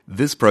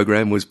This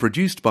program was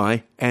produced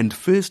by and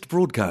first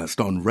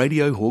broadcast on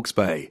Radio Hawke's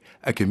Bay,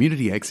 a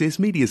community access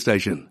media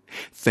station.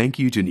 Thank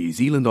you to New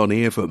Zealand On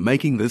Air for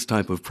making this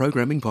type of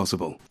programming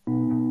possible.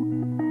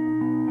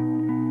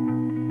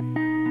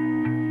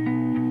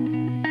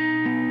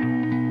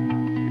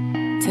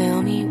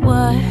 Tell me,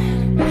 what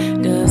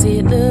does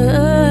it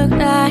look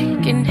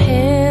like in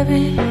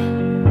heaven?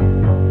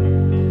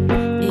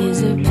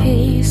 Is it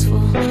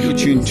peaceful? You're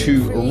tuned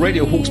to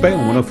Radio Hawke's Bay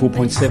on 104.7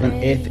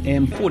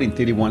 FM,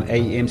 1431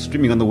 AM,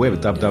 streaming on the web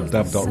at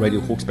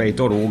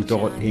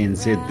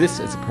www.radiohawksbay.org.nz. This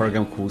is a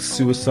program called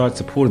Suicide,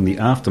 Supporting the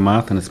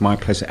Aftermath, and it's my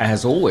pleasure,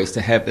 as always,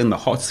 to have in the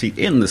hot seat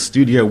in the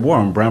studio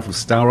Warren Brown from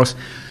Staros.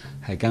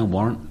 How you going,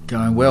 Warren?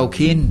 Going well,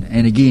 Ken,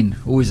 and again,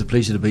 always a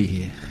pleasure to be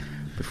here.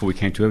 Before we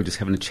came to over, just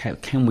having a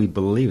chat, can we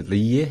believe it? The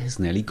year has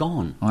nearly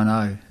gone. I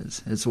know,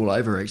 it's all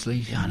over actually.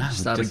 Yeah, I know.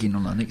 Start again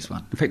on the next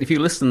one. In fact, if you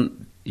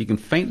listen, you can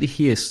faintly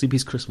hear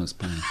Sleepy's Christmas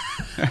playing.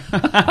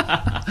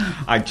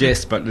 I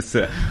jest, but it's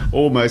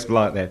almost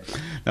like that.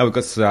 Now, we've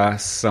got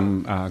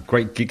some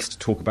great gigs to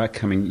talk about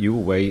coming your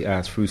way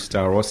through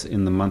Staros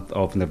in the month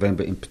of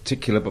November in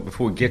particular. But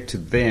before we get to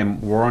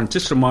them, Warren,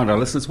 just remind our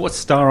listeners what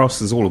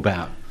Staros is all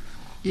about.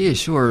 Yeah,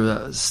 sure.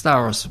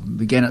 Staros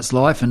began its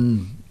life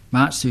in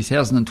March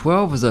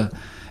 2012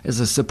 as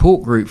a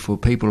support group for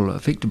people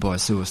affected by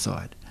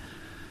suicide.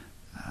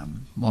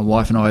 My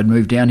wife and I had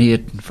moved down here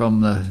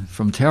from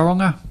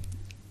Tauranga,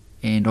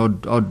 and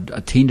I'd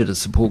attended a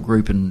support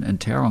group in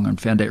Tauranga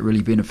and found that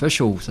really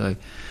beneficial. So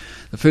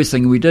the first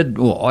thing I did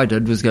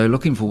was go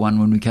looking for one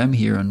when we came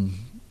here, and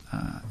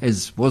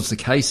as was the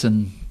case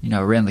in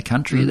around the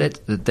country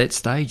at that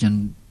stage,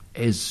 and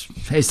as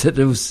it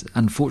was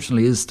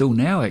unfortunately is still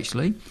now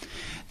actually,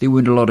 there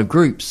weren't a lot of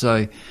groups.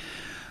 So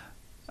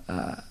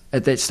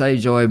at that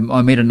stage I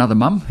met another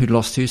mum who'd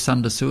lost her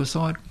son to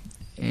suicide,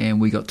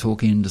 and we got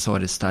talking and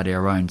decided to start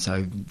our own.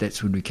 So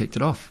that's when we kicked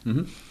it off.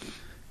 Mm-hmm.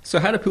 So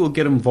how do people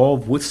get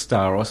involved with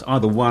Staros?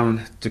 Either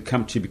one, to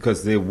come to you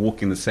because they're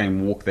walking the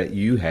same walk that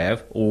you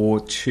have, or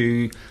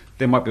two,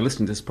 they might be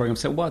listening to this program and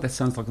say, wow, that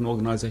sounds like an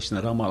organisation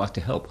that I might like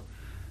to help.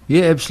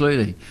 Yeah,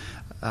 absolutely.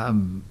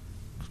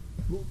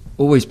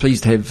 Always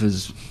pleased to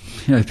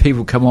have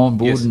people come on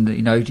board. Yes.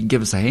 And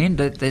give us a hand.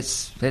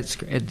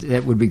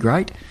 That would be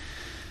great.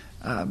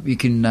 You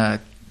can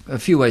a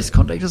few ways to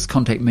contact us.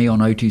 Contact me on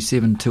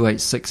 027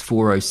 286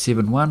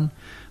 4071.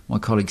 My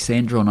colleague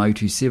Sandra on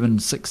 027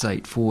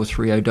 684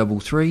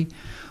 3033,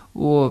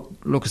 or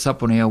look us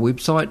up on our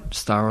website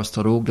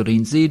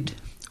staros.org.nz,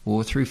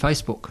 or through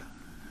Facebook.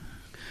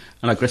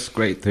 And I guess the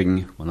great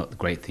thing, well, not the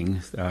great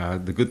thing,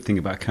 the good thing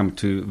about coming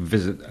to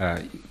visit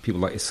people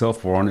like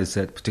yourself, Warren, is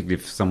that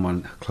particularly if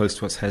someone close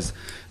to us has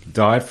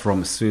died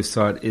from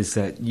suicide, is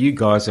that you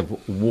guys have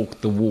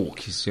walked the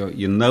walk. So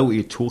you know what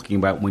you're talking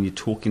about when you're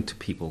talking to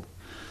people.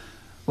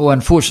 Well,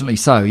 unfortunately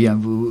so, yeah.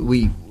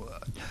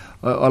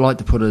 I like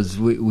to put it as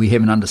we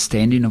have an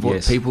understanding of what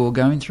yes. people are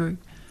going through.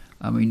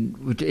 I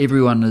mean,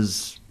 everyone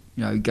goes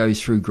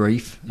through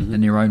grief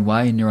in their own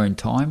way, in their own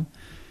time,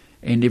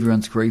 and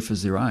everyone's grief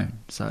is their own.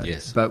 So,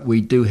 yes. But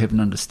we do have an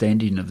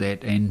understanding of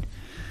that, and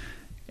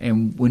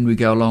when we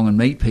go along and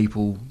meet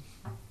people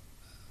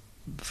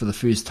for the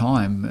first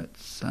time,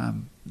 it's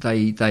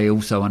they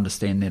also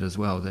understand that as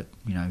well. That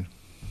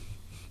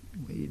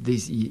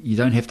you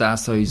don't have to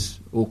ask those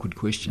awkward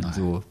questions.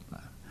 No.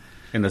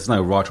 And there's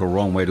no right or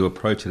wrong way to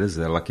approach it, is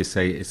there? Like you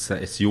say,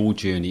 it's your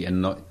journey,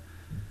 and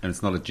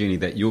it's not a journey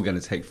that you're going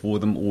to take for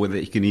them, or that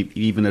you can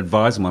even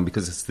advise them on,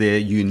 because it's their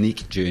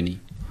unique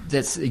journey.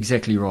 That's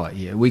exactly right.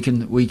 Yeah,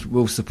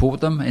 we'll support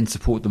them and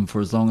support them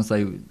for as long as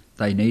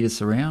they need us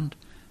around.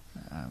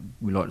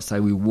 We like to say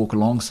we walk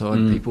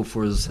alongside people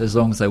for as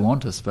long as they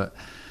want us. But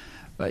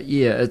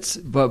yeah, it's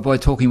by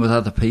talking with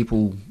other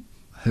people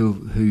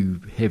who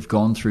have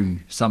gone through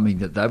something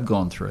that they've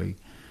gone through.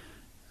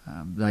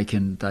 They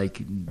can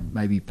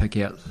maybe pick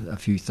out a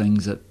few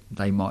things that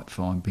they might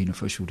find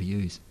beneficial to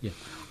use. Yeah,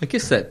 I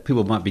guess that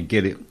people might be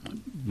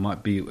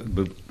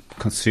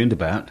concerned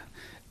about,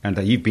 and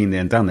you've been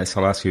there and done this.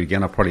 I'll ask you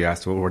again. I probably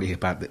asked you already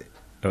about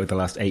over the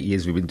last 8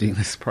 years we've been doing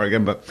this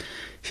program, but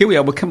here we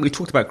are. We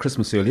talked about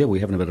Christmas earlier. We're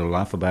having a bit of a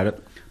laugh about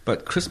it,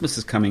 but Christmas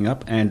is coming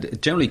up,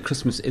 and generally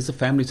Christmas is a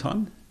family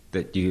time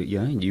that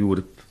you would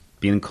have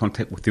been in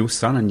contact with your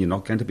son, and you're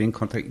not going to be in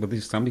contact with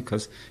his son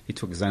because he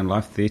took his own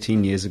life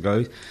 13 years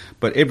ago.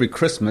 But every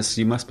Christmas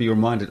you must be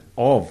reminded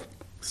of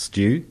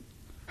Stu.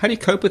 How do you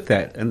cope with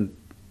that, and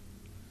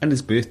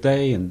his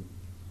birthday? And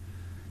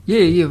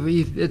yeah,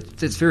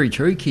 that's very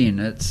true, Ken.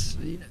 It's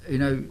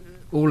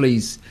all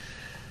these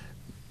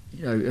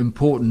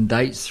important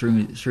dates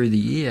through the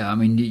year. I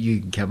mean, you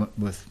can come up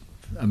with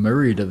a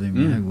myriad of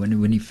them.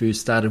 When he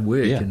first started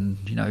work, and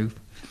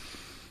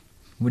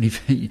when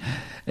it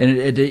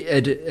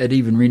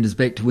even renders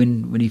back to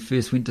when he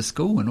first went to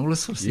school and all this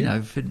sort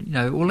of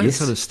all that yes.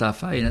 sort of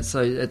stuff. And it's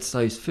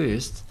those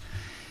first.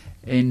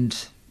 And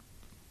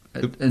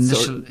so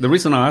the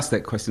reason I asked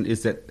that question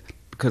is that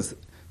because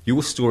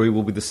your story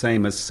will be the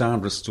same as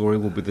Sandra's story,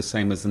 will be the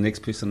same as the next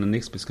person,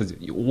 because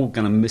you're all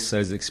going to miss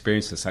those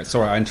experiences. So,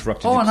 sorry, I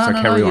interrupted you.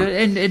 Carry on.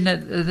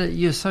 And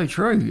you're so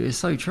true. You're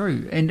so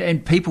true.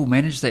 And people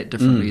manage that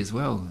differently as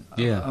well.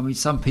 Yeah. I mean,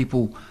 some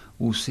people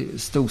will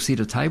still set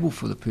a table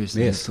for the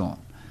person who's gone.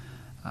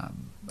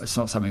 It's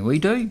not something we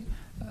do,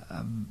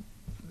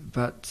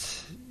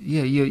 but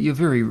yeah, you're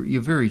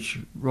very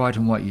right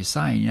in what you're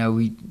saying. You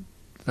know,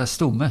 they're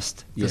still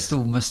missed. They're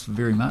still missed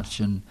very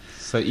much. And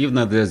so, even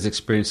though those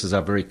experiences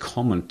are very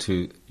common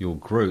to your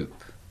group,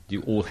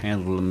 you all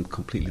handle them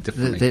completely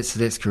differently.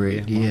 That's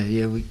correct.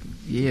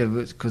 Yeah,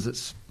 because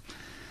it's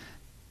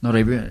not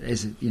everyone,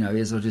 as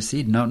I just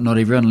said, not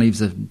everyone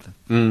leaves an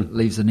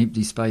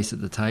empty space at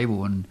the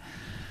table, and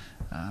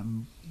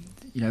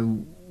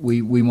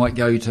we might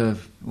go to,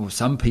 or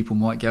some people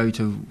might go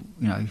to,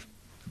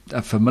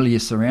 a familiar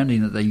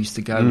surrounding that they used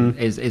to go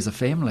as a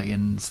family,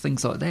 and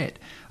things like that.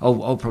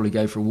 I'll probably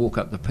go for a walk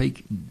up the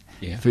peak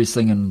first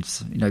thing in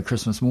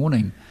Christmas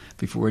morning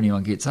before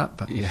anyone gets up.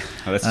 But,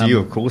 that's you,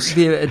 of course.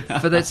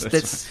 But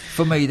that's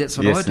for me. That's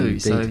what I do.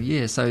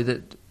 Indeed. So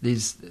that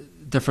there's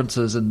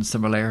differences and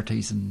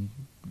similarities,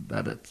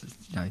 but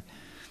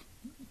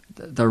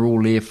they're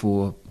all there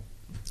for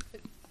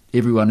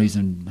everyone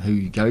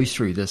who goes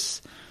through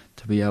this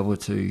to be able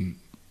to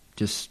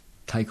just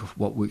take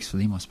what works for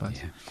them, I suppose.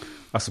 Yeah.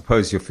 I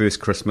suppose your first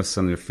Christmas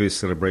and your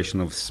first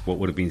celebration of what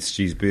would have been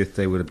Stu's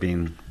birthday would have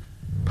been,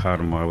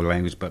 pardon my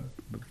language, but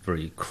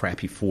very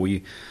crappy for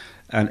you.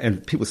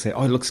 And people say,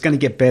 oh, look, it's going to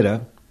get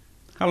better.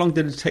 How long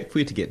did it take for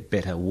you to get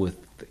better with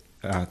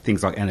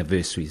things like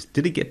anniversaries?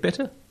 Did it get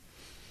better?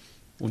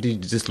 Or did you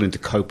just learn to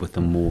cope with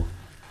them more?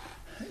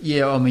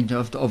 Yeah, I mean,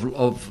 I've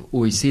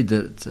always said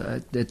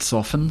that it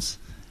softens.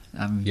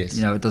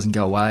 It doesn't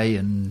go away,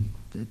 and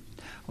I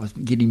was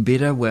getting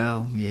better.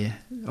 Well, yeah,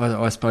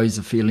 I suppose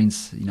the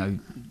feelings,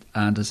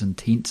 aren't as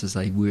intense as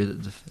they were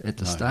at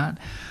the start.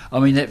 I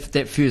mean,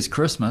 that first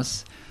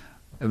Christmas,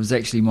 it was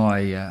actually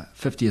my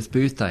 50th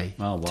birthday.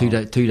 Oh,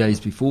 wow. 2 days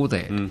before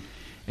that,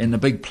 and the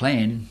big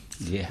plan,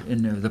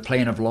 the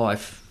plan of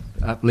life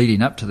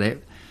leading up to that,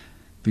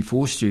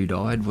 before Stu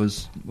died,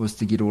 was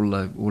to get all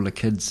the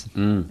kids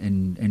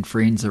and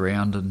friends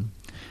around and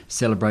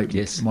celebrate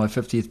my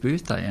 50th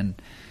birthday,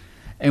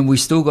 and we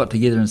still got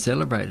together and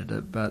celebrated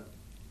it, but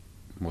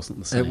it wasn't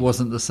the same. It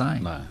wasn't the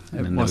same. No,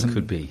 it never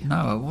could be.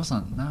 No, it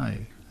wasn't. No.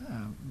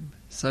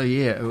 So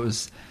yeah, it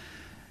was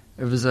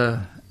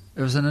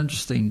an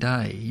interesting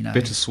day.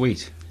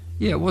 Bittersweet.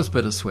 Yeah, it was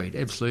bittersweet.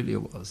 Absolutely,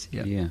 it was.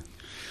 Yeah. Yeah.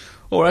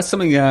 All right,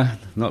 something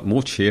not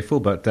more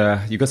cheerful, but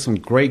you've got some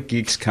great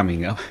gigs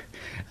coming up,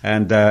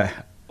 and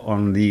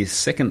on the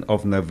 2nd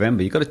of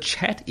November, you've got a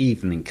chat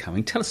evening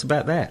coming. Tell us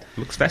about that. It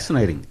looks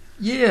fascinating.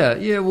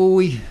 Yeah. Well,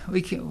 we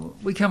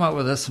come up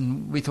with this,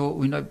 and we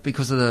thought,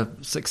 because of the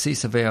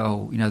success of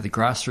our, the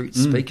grassroots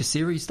speaker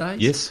series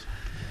days. Yes.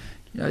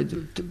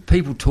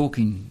 People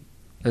talking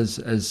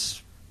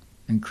is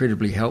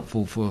incredibly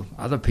helpful for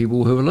other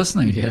people who are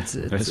listening. Yeah,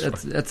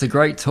 it's a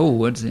great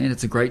tool, and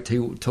it's a great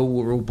tool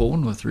we're all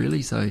born with,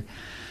 really. So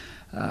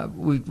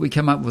we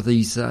come up with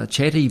these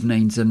chat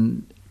evenings,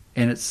 and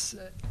it's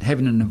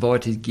having an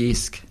invited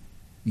guest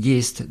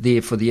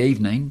there for the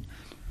evening.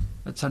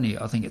 I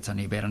think it's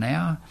only about an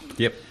hour.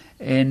 Yep.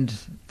 And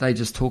they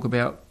just talk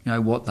about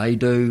what they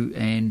do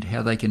and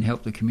how they can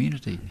help the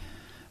community.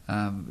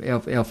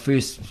 Our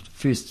first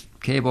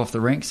cab off the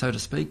rank, so to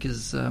speak,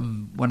 is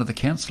one of the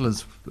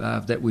counsellors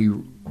that we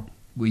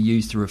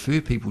use to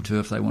refer people to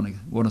if they want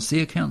to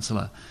see a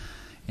counsellor,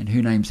 and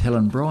her name's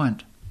Helen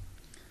Bryant,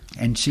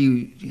 and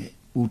she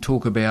will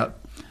talk about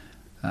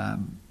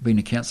being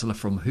a counsellor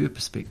from her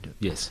perspective.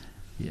 Yes.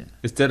 Yeah.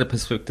 Is that a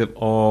perspective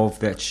of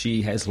that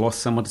she has lost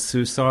someone to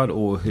suicide,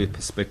 or her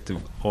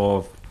perspective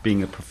of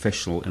being a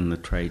professional in the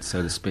trade,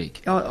 so to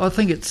speak? I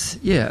think it's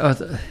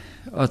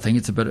I think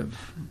it's a bit of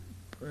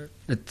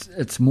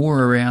it's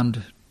more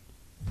around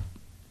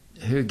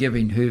her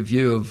giving her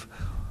view of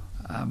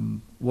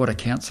what a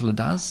counsellor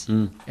does,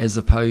 as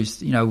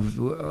opposed, I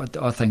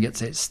think it's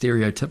that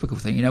stereotypical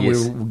thing.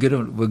 Yes.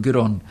 We're good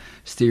on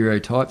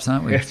stereotypes,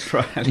 aren't we? That's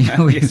right.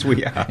 Yes,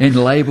 we are. And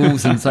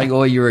labels, and saying,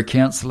 "Oh, you're a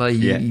counsellor.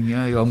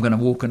 I'm going to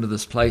walk into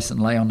this place and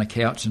lay on the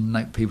couch,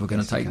 and people are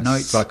going to take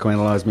notes,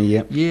 psychoanalyse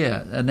me."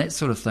 Yeah, and that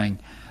sort of thing.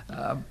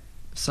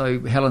 So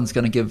Helen's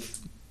going to give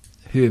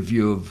her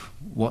view of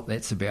what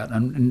that's about,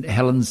 and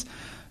Helen's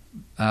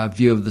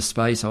view of the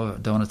space. I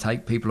don't want to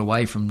take people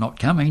away from not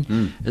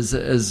coming. Is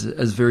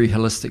very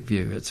holistic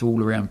view. It's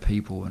all around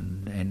people,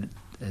 and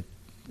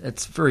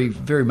it's very,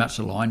 very much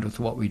aligned with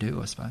what we do,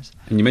 I suppose.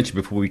 And you mentioned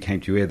before we came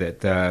to air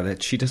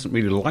that she doesn't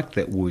really like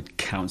that word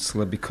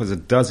counsellor, because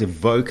it does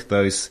evoke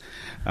those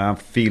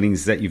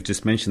feelings that you've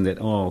just mentioned, that,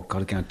 oh, God,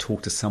 I'm going to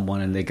talk to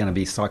someone and they're going to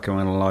be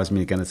psychoanalyse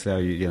me, they're going to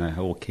say,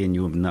 oh, Ken,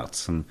 you're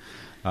nuts. And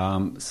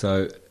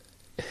so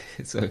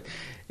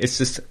it's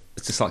just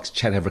like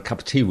chat over a cup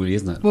of tea, really,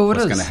 isn't it? Well,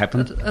 What's going to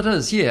happen? It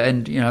is, yeah.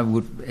 And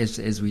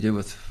as we do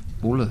with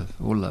all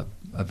the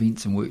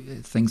events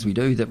and things we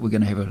do, that we're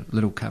going to have a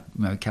little cup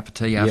of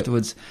tea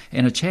afterwards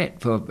and a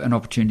chat, for an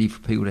opportunity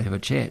for people to have a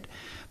chat.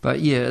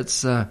 But yeah,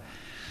 it's to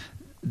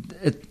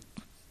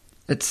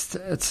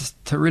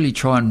really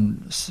try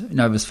and,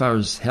 as far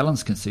as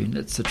Helen's concerned,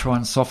 it's to try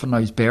and soften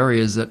those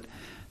barriers that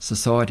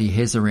society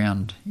has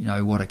around,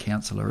 what a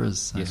counsellor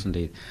is. So, yes,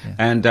 indeed. Yeah.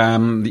 And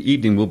the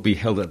evening will be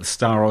held at the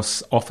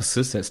Staros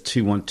offices. That's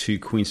 212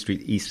 Queen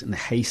Street East in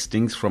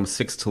Hastings from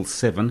 6 till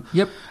 7.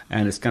 Yep.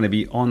 And it's going to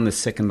be on the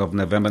 2nd of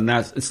November. Now,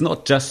 it's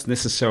not just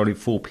necessarily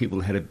for people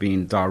that have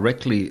been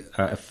directly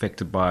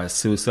affected by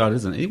suicide,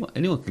 isn't it?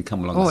 Anyone can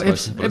come along. Oh,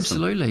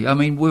 absolutely. I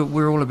mean,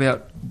 we're all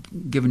about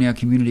giving our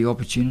community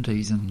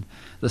opportunities, and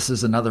this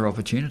is another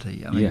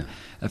opportunity. I mean,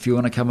 if you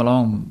want to come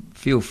along,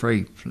 feel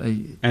free.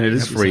 And it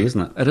is free, isn't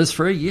it? It is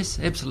free, yes,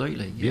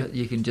 absolutely. Yeah.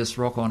 You can just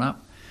rock on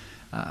up.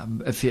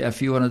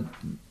 If you want to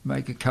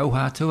make a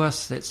koha to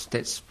us,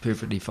 that's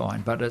perfectly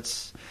fine. But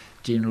it's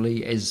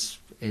generally, as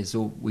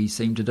all we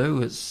seem to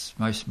do, it's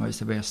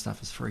most of our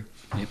stuff is free.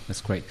 Yep,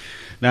 that's great.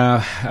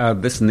 Now,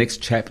 this next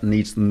chap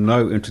needs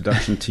no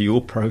introduction to your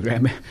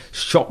program.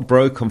 Shop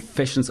Bro,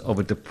 Confessions of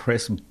a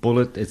Depressed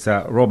Bullet. It's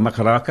Rob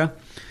Makaraka,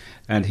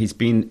 and he's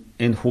been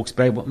in Hawke's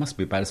Bay, what must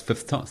be about his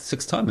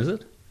sixth time, is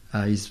it?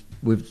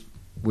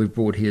 We've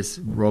brought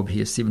Rob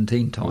here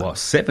 17 times. Well,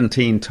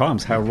 17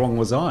 times. How wrong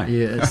was I?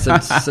 Yeah,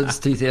 since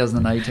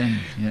 2018.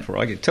 Yeah.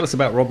 Tell us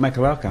about Rob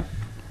Makaraka.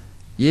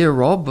 Yeah,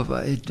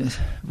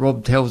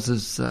 Rob tells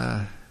his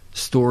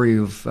story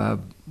of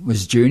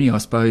his journey, I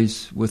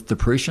suppose, with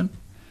depression,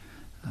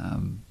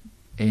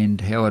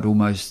 and how it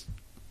almost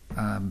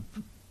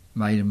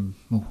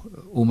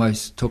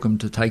took him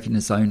to taking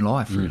his own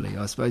life, really.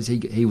 I suppose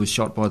he was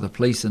shot by the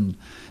police in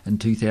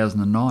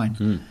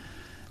 2009.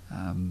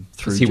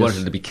 He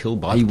wanted to be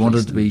killed by the police. He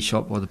wanted to be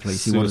shot by the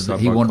police. He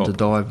wanted to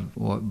die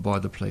by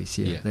the police,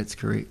 yeah, that's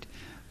correct.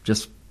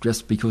 Just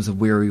because of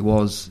where he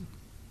was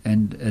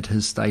and at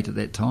his state at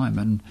that time.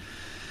 And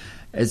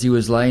as he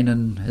was laying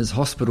in his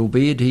hospital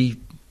bed, he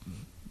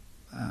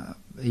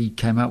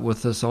came up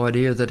with this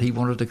idea that he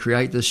wanted to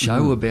create this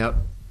show about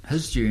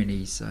his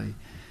journey. So,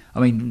 I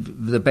mean,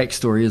 the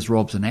backstory is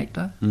Rob's an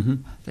actor.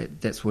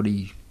 That's what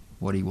he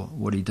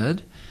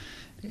did.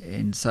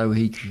 And so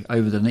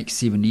over the next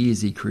 7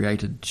 years, he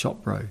created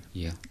Shop Bro.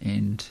 Yeah.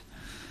 And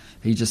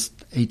he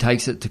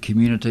takes it to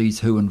communities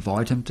who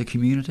invite him to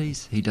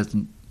communities. He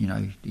doesn't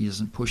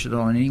push it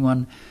on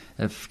anyone.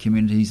 If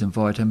communities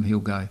invite him, he'll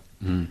go.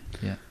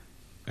 Yeah.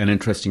 An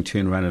interesting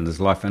turnaround in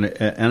his life, and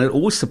it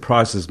always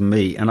surprises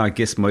me, and I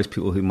guess most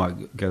people who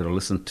might go to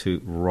listen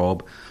to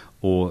Rob,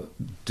 or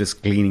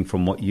just gleaning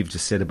from what you've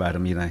just said about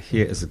him.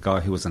 Here is a guy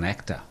who was an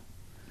actor.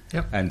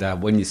 Yep. And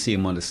when you see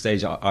him on the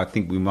stage, I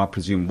think we might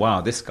presume,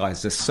 wow, this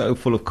guy's just so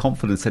full of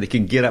confidence that he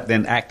can get up there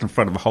and act in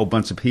front of a whole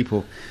bunch of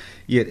people.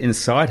 Yet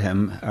inside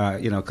him,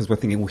 because we're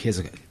thinking, well,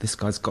 this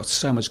guy's got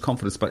so much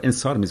confidence, but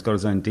inside him he's got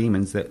his own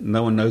demons that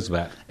no one knows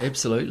about.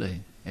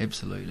 Absolutely.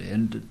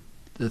 And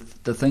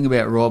the thing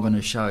about Rob and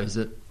his show is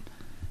that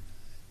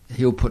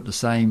he'll put the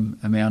same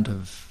amount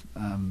of,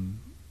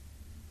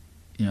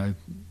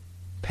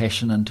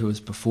 passion into his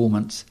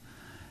performance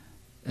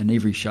in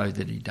every show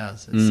that he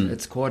does.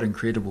 It's quite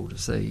incredible to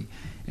see,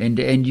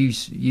 and you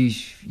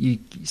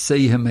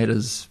see him at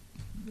his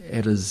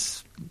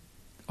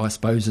I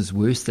suppose his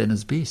worst and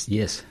his best.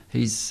 Yes,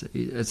 he's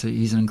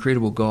an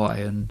incredible guy,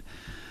 and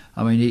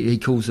I mean he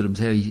calls it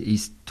himself. He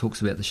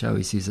talks about the show.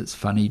 He says it's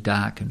funny,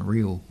 dark, and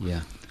real.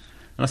 Yeah.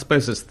 And I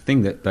suppose it's the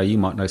thing that you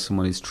might know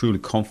someone who's truly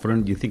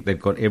confident. You think they've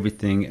got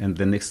everything, and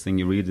the next thing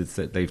you read is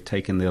that they've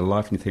taken their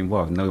life, and you think,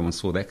 wow, no one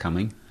saw that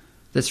coming.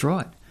 That's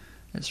right.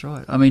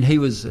 I mean,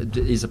 he's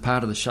a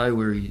part of the show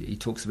where he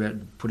talks about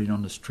putting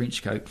on this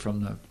trench coat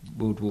from the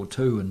World War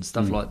II and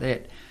stuff like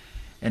that.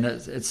 And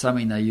it's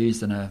something they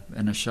used in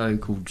a show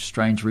called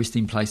Strange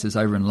Resting Places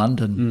over in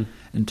London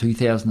in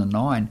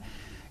 2009.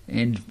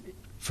 And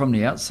from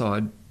the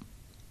outside,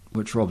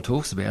 which Rob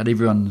talks about,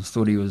 everyone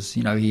thought he was,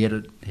 he had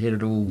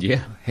it all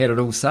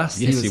sussed.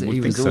 Yes,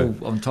 he was all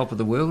on top of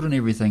the world and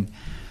everything.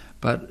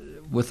 But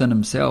within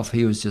himself,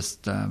 he was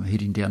just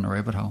heading down the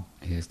rabbit hole.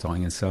 He was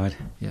dying inside.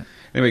 Yeah.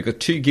 Anyway, we've got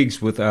 2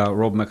 gigs with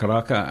Rob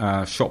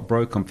Makaraka, Shop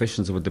Bro,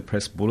 Confessions of a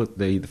Depressed Bullet.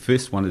 The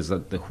first one is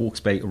at the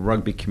Hawke's Bay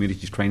Rugby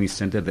Community Training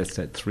Centre. That's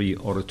at 3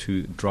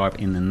 Otatu Drive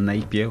in the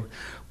Napier.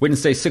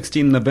 Wednesday,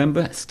 16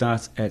 November,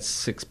 starts at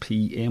 6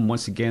 p.m.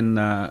 Once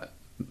again,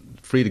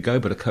 free to go,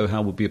 but a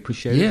koha would be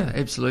appreciated. Yeah,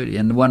 absolutely.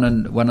 And the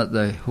one at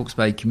the Hawke's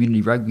Bay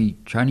Community Rugby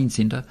Training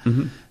Centre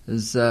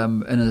is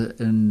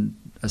in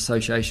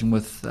association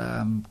with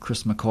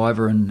Chris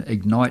McIver and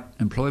Ignite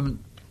Employment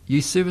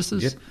Youth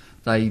Services. Yep.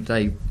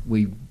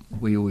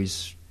 We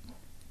always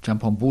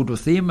jump on board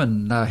with them,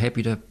 and they're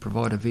happy to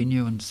provide a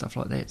venue and stuff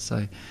like that.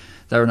 So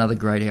they're another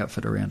great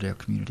outfit around our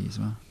community as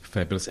well.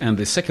 Fabulous. And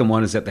the second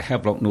one is at the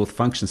Havelock North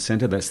Function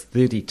Centre. That's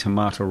 30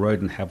 Tomato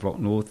Road in Havelock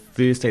North,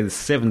 Thursday the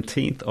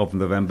 17th of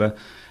November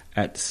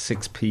at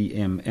 6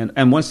 p.m.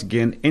 And once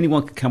again,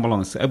 anyone can come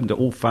along. It's open to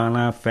all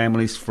whānau,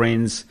 families,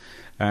 friends,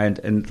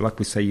 and like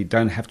we say, you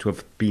don't have to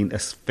have been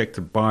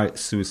affected by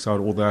suicide,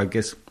 although I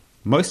guess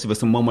most of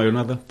us, in one way or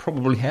another,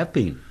 probably have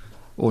been.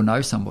 Or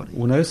know somebody.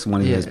 Or know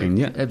someone who has been,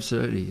 yeah.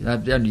 Absolutely.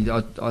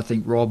 I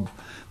think Rob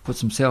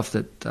puts himself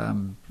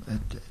that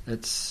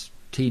it's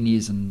 10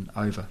 years and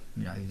over.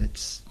 You know,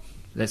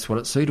 that's what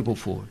it's suitable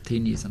for,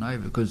 10 years and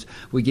over, because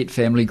we get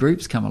family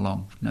groups come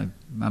along. You know,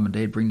 mum and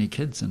dad bring their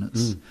kids, and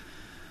it's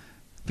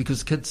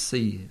because kids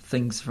see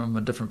things from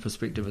a different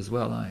perspective as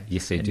well. Eh?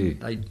 Yes, they do.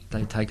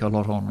 They take a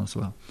lot on as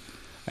well.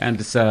 And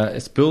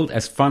it's billed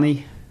as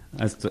funny,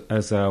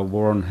 as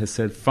Warren has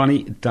said,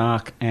 funny,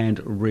 dark,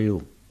 and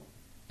real.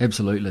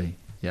 Absolutely,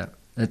 yeah.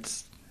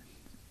 It's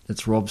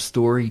Rob's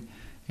story,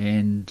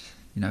 and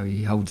you know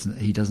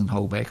he doesn't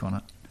hold back on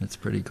it. It's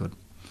pretty good.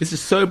 Is it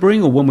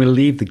sobering, or when we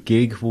leave the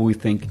gig, will we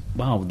think,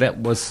 "Wow, that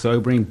was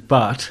sobering,"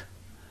 but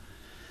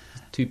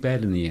it's too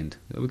bad in the end?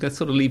 Are we going to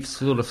sort of leave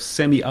sort of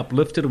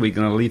semi-uplifted, or are we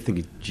going to leave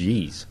thinking,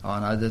 "Geez"?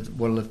 I know that.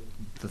 Well,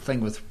 the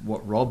thing with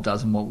what Rob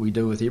does and what we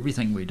do with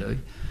everything we do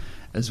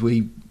is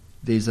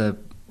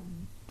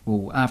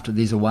after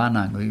there's a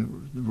wānanga,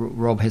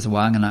 Rob has a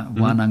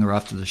wānanga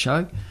after the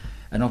show,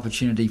 an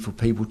opportunity for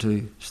people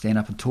to stand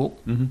up and talk.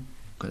 Mm-hmm.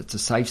 It's a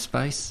safe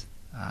space.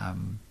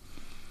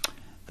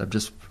 They've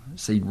just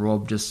seen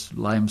Rob just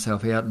lay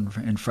himself out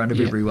in front of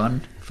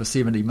everyone for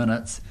 70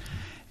 minutes,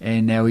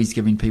 and now he's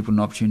giving people an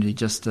opportunity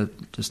just to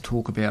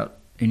talk about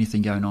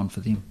anything going on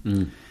for them.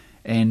 Mm.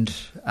 And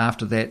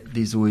after that,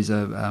 there's always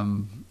a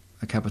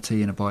cup of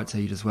tea and a bite to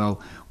eat as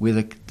well, where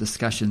the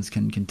discussions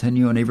can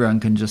continue and everyone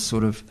can just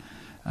sort of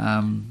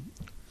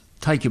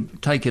take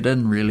it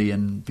in really,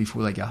 and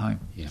before they go home.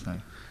 Yeah. So.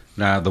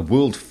 Now, the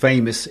world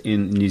famous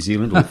in New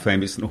Zealand, or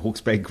famous in the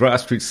Hawke's Bay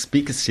Grassroots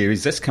Speaker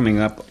Series, that's coming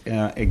up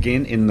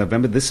again in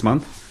November this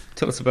month.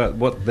 Tell us about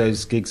what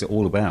those gigs are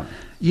all about.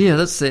 Yeah,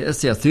 that's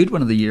our third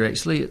one of the year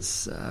actually.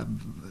 It's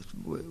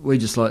we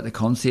just like the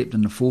concept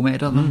and the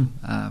format of them.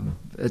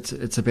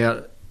 It's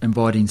about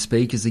inviting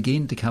speakers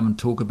again to come and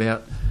talk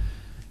about.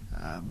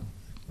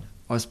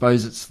 I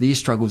suppose it's their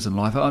struggles in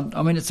life.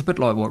 I mean, it's a bit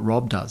like what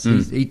Rob does.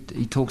 He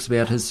talks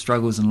about his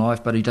struggles in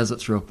life, but he does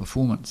it through a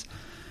performance.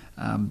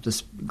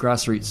 This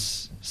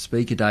Grassroots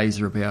Speaker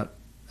Days are about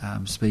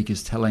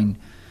speakers telling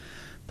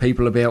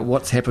people about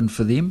what's happened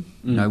for them,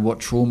 you know, what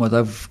trauma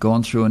they've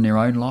gone through in their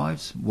own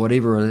lives,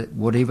 whatever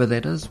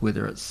that is,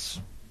 whether it's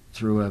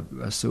through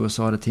a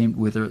suicide attempt,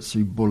 whether it's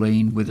through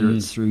bullying, whether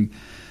it's through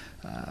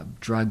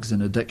drugs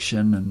and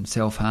addiction and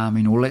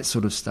self-harming, all that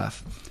sort of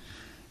stuff.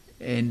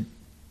 And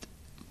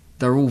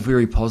they're all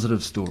very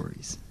positive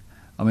stories.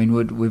 I mean,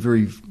 we're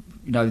very,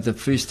 you know, the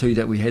first two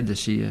that we had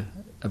this year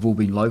have all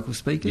been local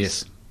speakers.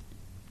 Yes.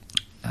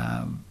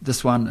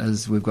 This one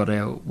is, we've got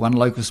our one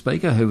local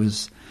speaker who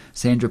is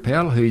Sandra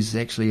Powell, who's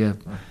actually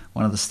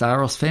one of the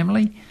Staros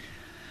family.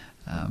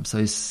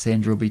 So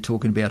Sandra will be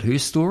talking about her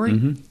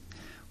story,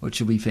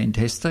 which will be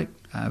fantastic.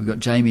 We've got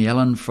Jamie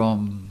Allen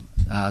from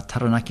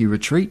Taranaki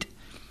Retreat.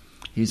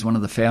 He's one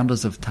of the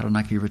founders of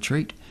Taranaki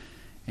Retreat.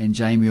 And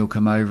Jamie will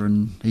come over,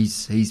 and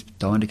he's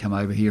dying to come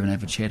over here and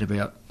have a chat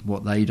about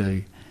what they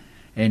do.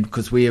 And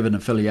because we have an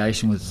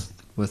affiliation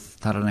with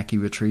Taranaki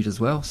Retreat as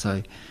well,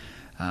 so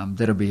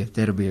that'll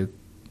be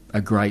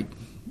a great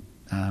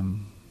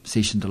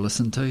session to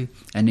listen to.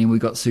 And then we've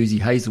got Susie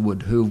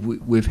Hazelwood, who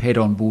we've had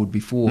on board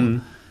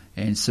before,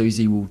 and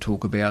Susie will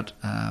talk about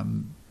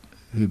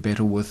her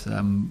battle with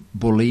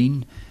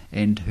bullying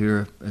and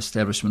her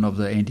establishment of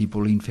the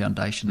Anti-Bullying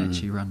Foundation that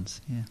she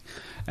runs. Yeah.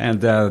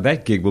 And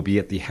that gig will be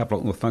at the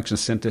Havelock North Function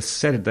Centre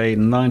Saturday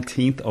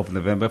 19th of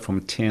November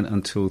from 10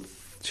 until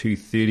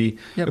 2:30.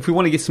 Yep. If we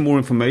want to get some more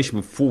information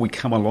before we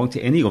come along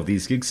to any of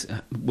these gigs,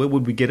 where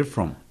would we get it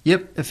from?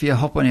 Yep, if you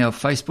hop on our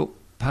Facebook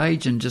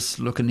page and just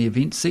look in the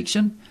events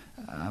section,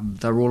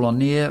 they're all on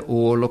there,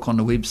 or look on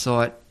the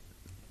website,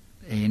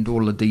 and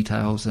all the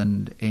details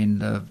and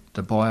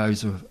the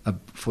bios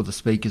for the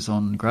speakers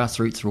on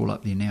Grassroots are all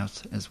up there now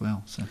as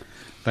well. So.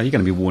 Now, you're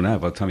going to be worn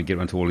out by the time you get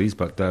around to all these,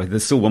 but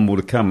there's still one more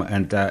to come,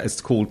 and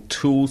it's called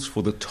Tools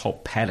for the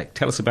Top Paddock.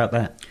 Tell us about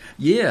that.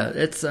 Yeah,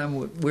 it's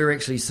we're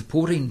actually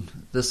supporting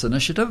this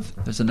initiative.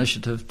 This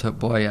initiative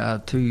by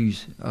two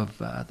of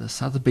the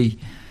Sotheby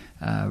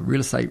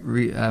real estate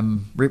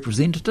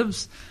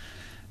representatives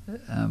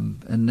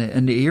in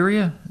the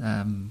area,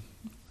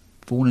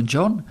 Vaughan and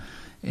John,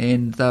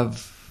 and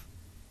they've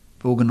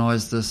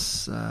organised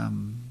this,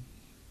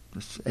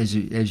 as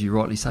you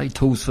rightly say,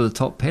 Tools for the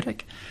Top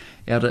Paddock,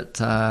 out at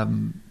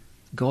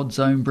God's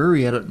Own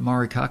Brewery out at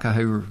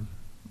Morikakahu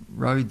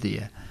Road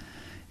there.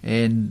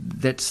 And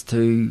that's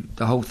the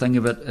whole thing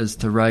of it is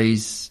to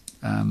raise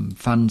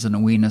funds and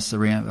awareness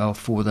around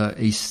for the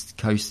East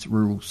Coast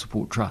Rural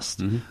Support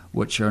Trust,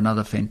 which are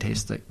another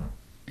fantastic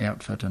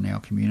outfit in our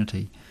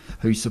community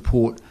who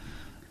support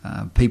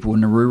people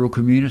in the rural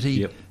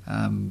community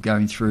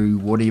going through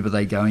whatever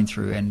they're going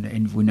through,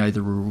 and we know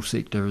the rural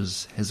sector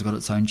has got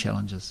its own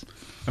challenges.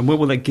 And where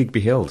will that gig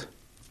be held?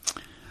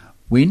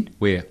 When?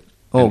 Where?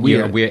 Oh,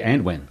 where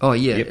and when? Oh,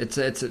 yeah. Yep. It's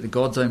at the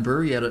God's Own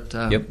Brewery out at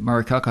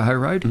Morikakahu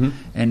Road,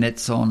 and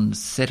that's on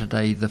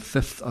Saturday the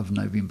 5th of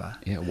November.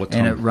 Yeah, what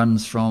time? And it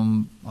runs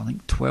from, I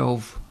think,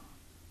 12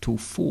 till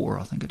 4,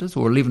 I think it is,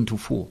 or 11 till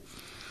 4.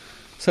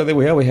 So there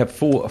we are. We have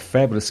 4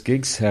 fabulous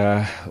gigs,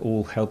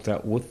 all helped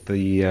out with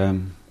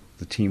the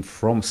team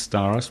from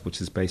Staros,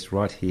 which is based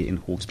right here in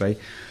Hawke's Bay.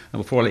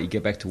 And before I let you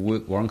get back to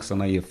work, Warren, because I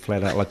know you're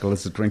flat out like a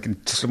lizard drinking,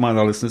 just remind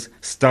our listeners,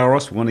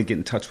 Staros, we want to get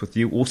in touch with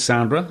you or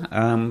Sandra,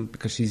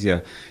 because she's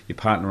your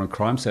partner in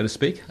crime, so to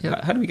speak.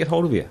 Yep. How do we get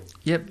hold of you?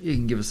 Yep, you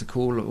can give us a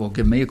call, or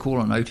give me a call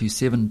on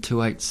 027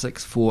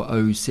 286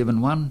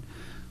 4071,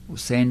 or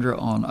Sandra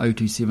on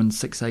 027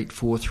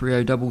 684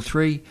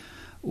 3033,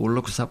 or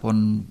look us up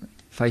on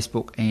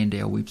Facebook and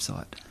our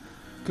website.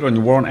 Good on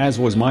you, Warren. As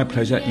always, my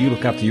pleasure. You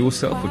look after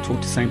yourself. We'll talk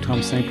to the same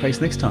time, same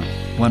place next time.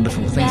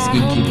 Wonderful. Thanks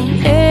again,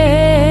 Keith.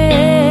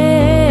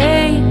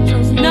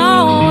 Angels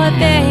know what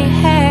they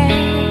have.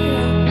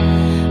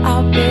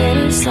 I bet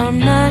it's some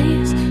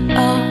nights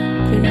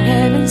up in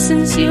heaven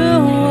since you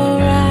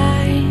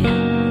arrived.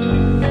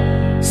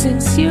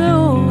 Since you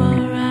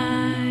arrived.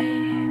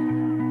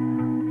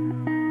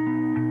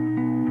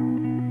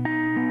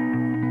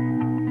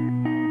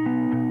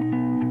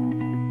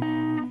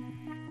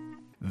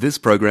 This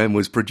program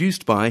was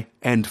produced by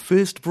and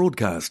first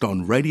broadcast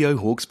on Radio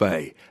Hawke's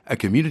Bay, a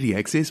community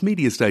access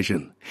media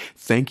station.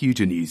 Thank you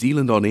to New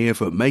Zealand On Air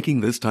for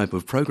making this type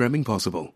of programming possible.